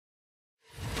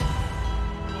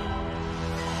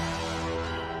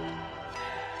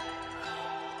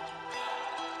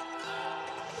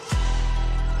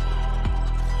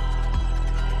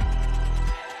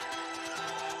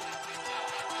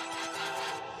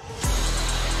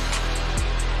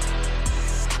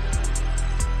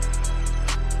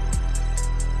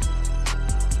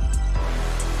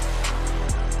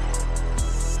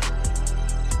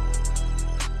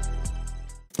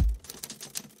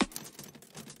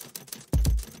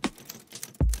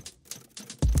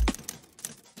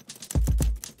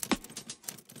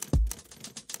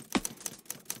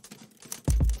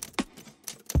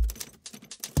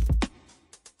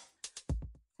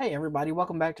Hey everybody,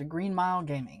 welcome back to Green Mile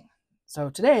Gaming.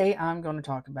 So today I'm going to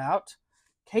talk about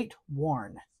Kate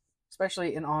Warne,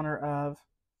 especially in honor of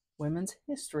Women's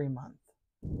History Month.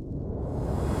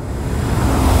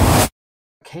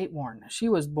 Kate Warne, she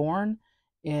was born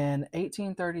in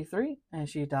 1833 and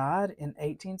she died in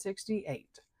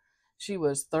 1868. She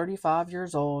was 35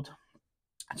 years old.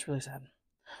 That's really sad.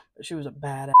 But she was a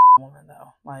badass woman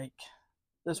though. Like,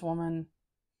 this woman,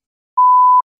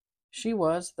 she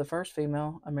was the first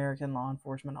female American law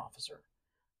enforcement officer.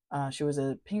 She was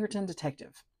a Pinkerton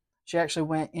detective. She actually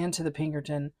went into the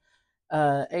Pinkerton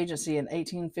agency in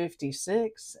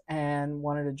 1856 and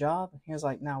wanted a job. He was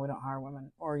like, "No, we don't hire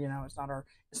women, or it's not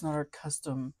our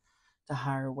custom to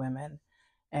hire women."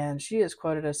 And she is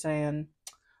quoted as saying,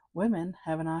 "Women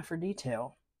have an eye for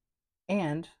detail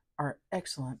and are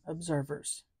excellent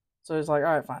observers." So he's like,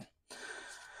 "All right, fine.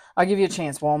 I'll give you a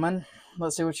chance, woman.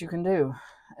 Let's see what you can do."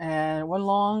 And it went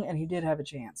along, and he did have a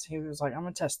chance. He was like, I'm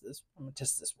going to test this. I'm going to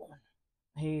test this woman.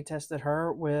 He tested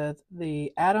her with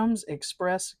the Adams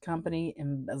Express Company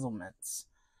embezzlements.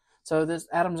 So this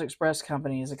Adams Express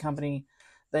Company is a company,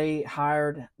 they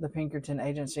hired the Pinkerton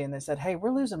agency, and they said, "Hey,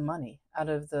 we're losing money out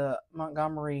of the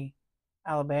Montgomery,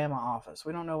 Alabama office.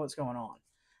 We don't know what's going on."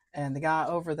 And the guy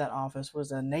over that office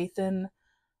was a Nathan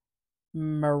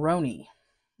Maroney.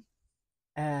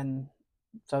 And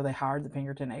so they hired the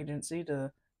Pinkerton agency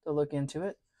to look into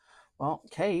it. Well,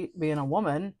 Kate, being a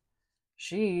woman,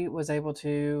 she was able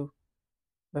to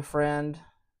befriend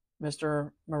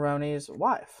Mr. Maroney's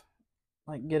wife,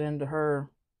 like get into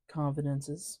her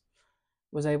confidences,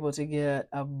 was able to get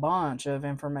a bunch of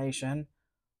information.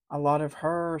 A lot of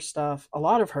her stuff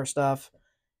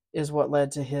is what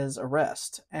led to his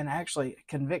arrest and actually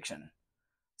conviction.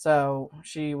 So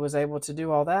she was able to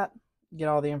do all that, get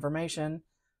all the information,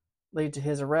 lead to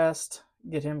his arrest,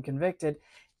 get him convicted.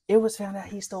 It was found out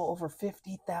he stole over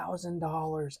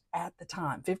 $50,000 at the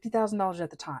time. $50,000 at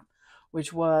the time,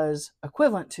 which was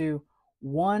equivalent to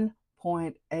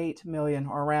 1.8 million,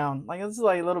 or around, like, this is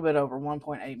like a little bit over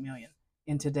 1.8 million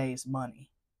in today's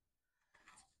money.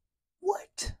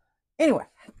 What? Anyway,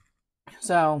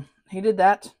 so he did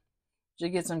that. She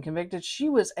gets him convicted. She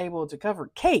was able to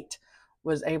cover, Kate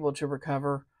was able to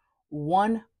recover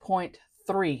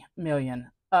 1.3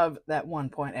 million of that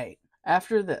 1.8.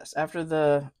 After this, after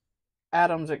the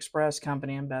Adams Express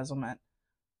Company embezzlement,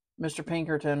 Mr.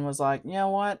 Pinkerton was like, "You know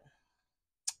what?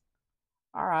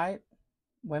 All right,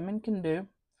 women can do."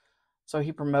 So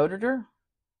he promoted her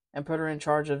and put her in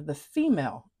charge of the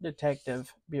Female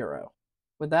Detective Bureau.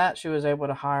 With that, she was able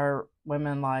to hire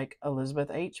women like Elizabeth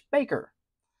H. Baker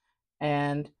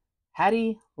and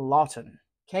Hattie Lawton.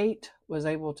 Kate was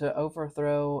able to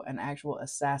overthrow an actual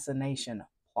assassination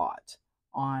plot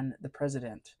on the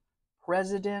president,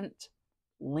 President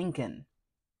Lincoln,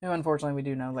 who unfortunately we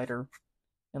do know later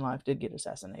in life did get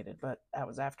assassinated, but that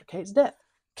was after Kate's death.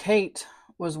 Kate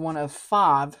was one of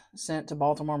 5 sent to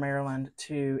Baltimore, Maryland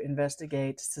to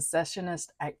investigate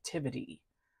secessionist activity.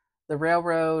 The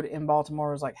railroad in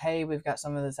Baltimore was like, "Hey, we've got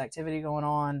some of this activity going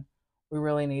on. We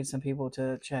really need some people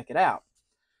to check it out."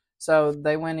 So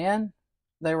they went in.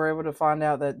 They were able to find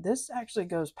out that this actually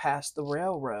goes past the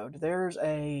railroad. There's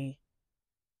a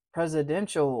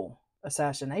presidential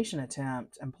assassination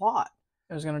attempt and plot.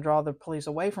 It was going to draw the police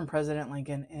away from President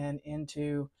Lincoln and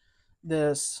into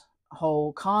this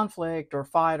whole conflict or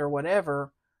fight or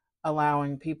whatever,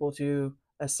 allowing people to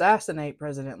assassinate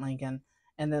President Lincoln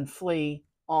and then flee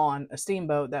on a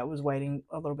steamboat that was waiting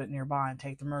a little bit nearby and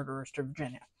take the murderers to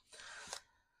Virginia.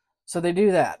 So they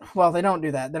do that. Well, they don't do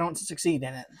that. They don't succeed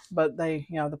in it. But they,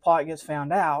 the plot gets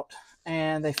found out,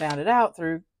 and they found it out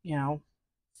through,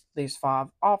 these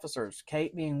 5 officers,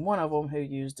 Kate being one of them, who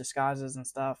used disguises and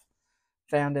stuff,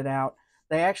 found it out.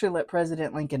 They actually let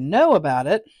President Lincoln know about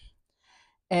it.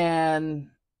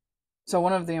 And so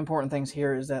one of the important things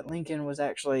here is that Lincoln was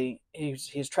actually,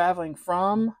 he's traveling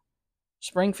from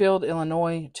Springfield,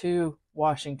 Illinois to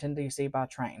Washington, D.C. by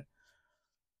train.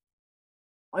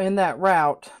 In that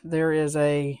route, there is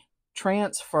a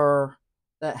transfer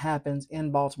that happens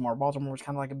in Baltimore. Baltimore is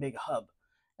kind of like a big hub,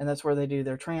 and that's where they do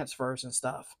their transfers and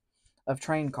stuff of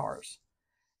train cars.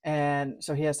 And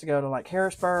so he has to go to like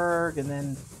Harrisburg, and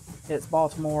then hits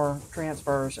Baltimore,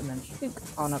 transfers, and then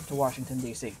on up to Washington,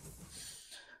 D.C.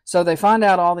 So they find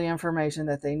out all the information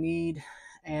that they need,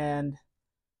 and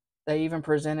they even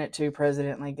present it to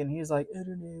President Lincoln. He's like, I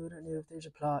don't know if there's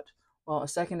a plot. Well, a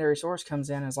secondary source comes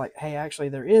in and is like, "Hey, actually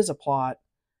there is a plot."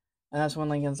 And that's when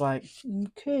Lincoln's like,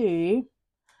 "Okay." And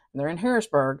they're in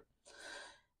Harrisburg.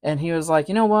 And he was like,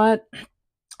 "You know what?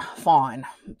 Fine,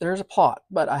 there's a plot,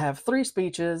 but I have 3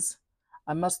 speeches.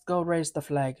 I must go raise the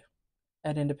flag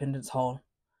at Independence Hall.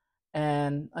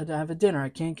 and I have a dinner. I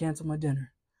can't cancel my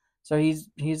dinner. So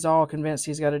he's all convinced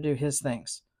he's got to do his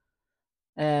things.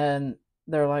 And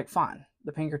they're like, fine.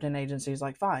 The Pinkerton agency is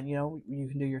like, fine, you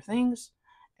can do your things.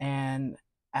 And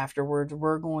afterwards,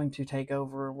 we're going to take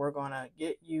over. We're going to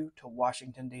get you to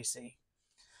Washington, D.C.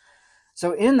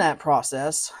 So in that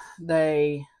process,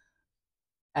 they,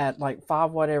 at like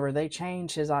 5 whatever, they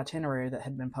changed his itinerary that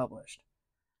had been published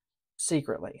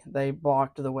secretly. They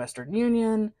blocked the Western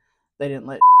Union. They didn't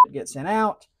let get sent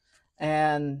out.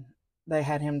 And they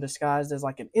had him disguised as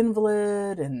like an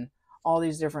invalid and all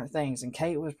these different things. And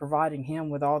Kate was providing him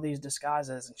with all these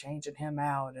disguises and changing him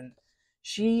out. And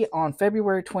she, on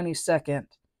February 22nd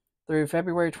through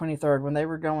February 23rd, when they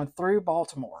were going through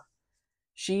Baltimore,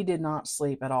 she did not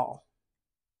sleep at all.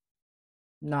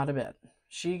 Not a bit.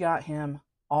 She got him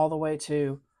all the way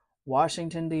to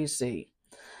Washington, D.C.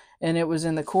 And it was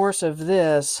in the course of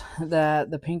this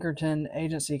that the Pinkerton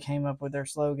agency came up with their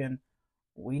slogan,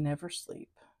 "We never sleep,"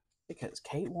 because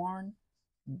Kate Warne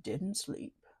didn't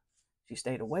sleep. She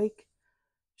stayed awake.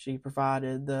 She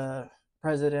provided the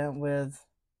president with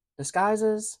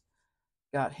disguises,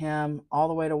 got him all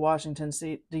the way to Washington,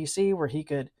 D.C., where he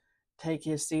could take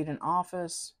his seat in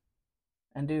office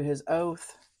and do his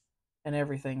oath and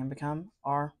everything and become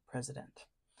our president.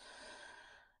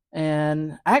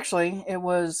 And actually, it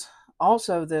was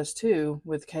also this too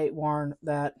with Kate Warne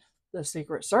that the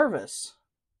Secret Service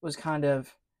was kind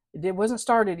of, it wasn't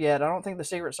started yet. I don't think the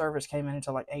Secret Service came in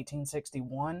until like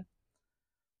 1861.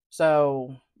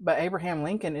 So, but Abraham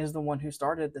Lincoln is the one who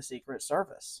started the Secret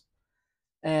Service.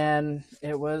 And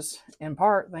it was in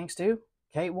part thanks to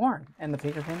Kate Warne and the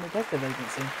Pinkerton Detective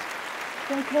Agency.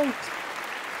 Go Kate!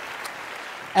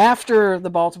 After the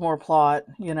Baltimore plot,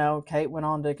 Kate went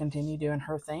on to continue doing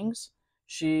her things.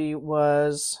 She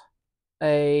was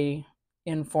a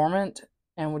informant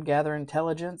and would gather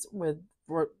intelligence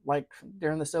like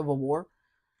during the Civil War.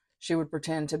 She would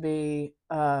pretend to be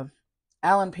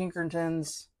Alan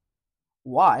Pinkerton's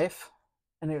wife,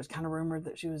 and it was kind of rumored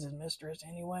that she was his mistress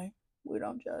anyway. We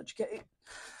don't judge Kate.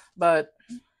 But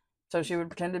so she would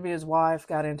pretend to be his wife,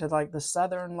 got into like the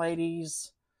Southern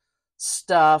ladies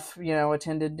stuff,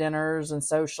 attended dinners and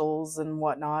socials and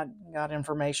whatnot, got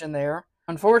information there.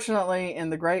 Unfortunately,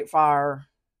 in the Great Fire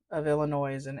of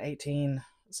Illinois in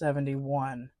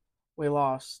 1871, we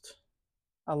lost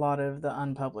a lot of the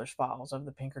unpublished files of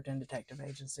the Pinkerton Detective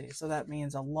Agency. So that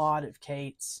means a lot of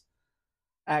Kate's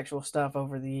actual stuff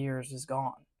over the years is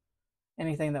gone.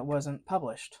 Anything that wasn't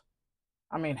published.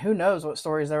 I mean, who knows what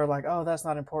stories they were like, oh, that's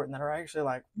not important, that are actually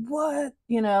like, what?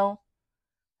 Who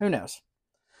knows?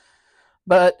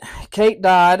 But Kate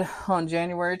died on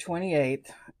January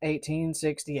 28th,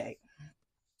 1868.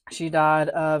 She died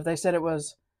of, they said it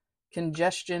was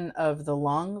congestion of the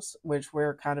lungs, which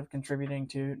were kind of contributing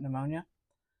to pneumonia.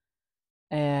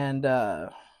 And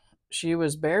she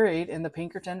was buried in the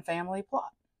Pinkerton family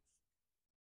plot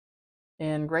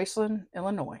in Graceland,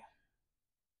 Illinois.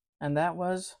 And that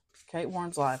was Kate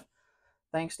Warne's life.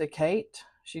 Thanks to Kate,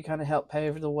 she kind of helped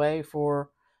pave the way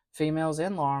for females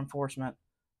in law enforcement.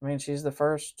 I mean, she's the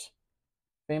first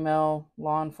female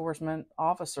law enforcement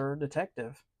officer,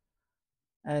 detective.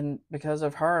 And because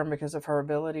of her and because of her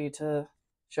ability to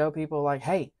show people like,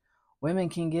 hey, women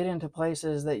can get into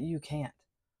places that you can't.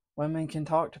 Women can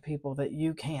talk to people that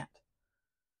you can't.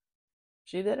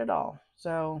 She did it all.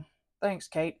 So thanks,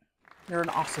 Kate. You're an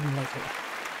awesome lady.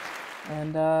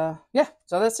 And yeah,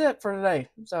 so that's it for today.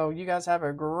 So you guys have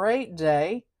a great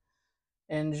day.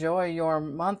 Enjoy your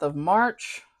month of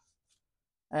March.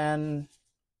 And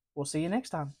we'll see you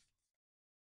next time.